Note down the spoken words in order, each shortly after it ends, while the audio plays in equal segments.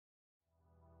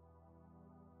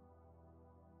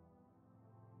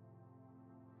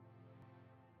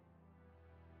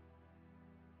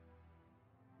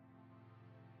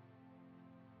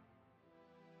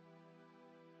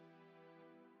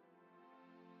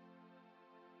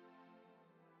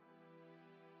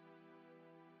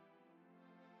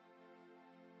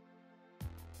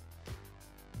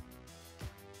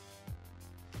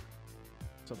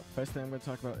So the first thing I'm going to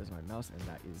talk about is my mouse, and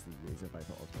that is the Razer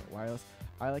Viper Ultimate Wireless.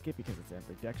 I like it because it's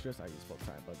ambidextrous. I use both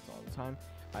side buttons all the time.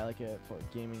 I like it for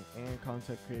gaming and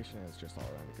content creation, and it's just all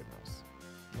around a good mouse.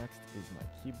 Next is my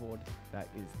keyboard. That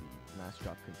is the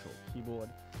Massdrop Control keyboard.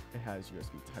 It has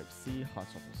USB Type-C,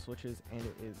 hot swap switches, and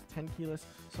it is 10 keyless,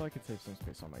 so I can save some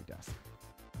space on my desk.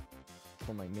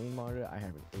 For my main monitor, I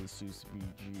have an Asus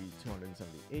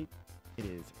VG278. It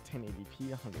is 1080p,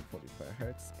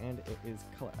 144Hz, and it is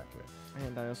color accurate.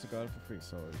 And I also got it for free,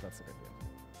 so that's a good deal.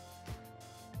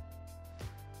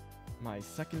 My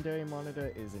secondary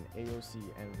monitor is an AOC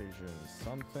Envision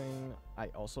something. I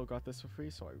also got this for free,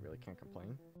 so I really can't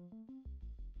complain.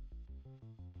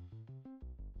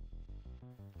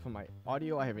 For my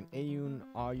audio, I have an Aune,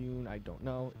 Aune, I don't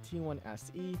know, T1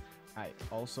 SE. I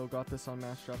also got this on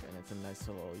Massdrop, and it's a nice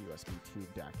little USB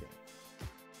tube DAC in.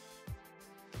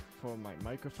 For my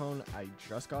microphone, I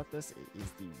just got this. It is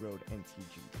the Rode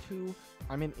NTG2.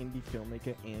 I'm an indie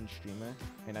filmmaker and streamer,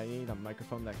 and I need a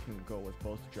microphone that can go with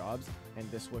both jobs, and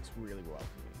this works really well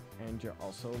for me. And you're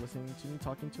also listening to me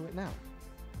talking to it now.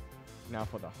 Now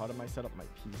for the heart of my setup, my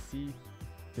PC.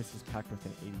 This is packed with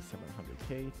an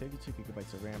 8700K,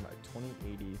 32GB of RAM, a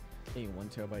 2080, a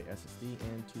 1TB SSD,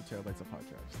 and 2TB of hard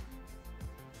drives.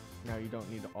 Now you don't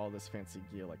need all this fancy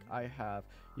gear like I have.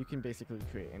 You can basically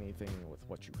create anything with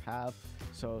what you have,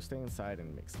 so stay inside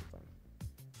and make something.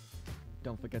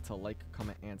 Don't forget to like,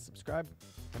 comment, and subscribe,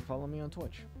 and follow me on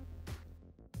Twitch.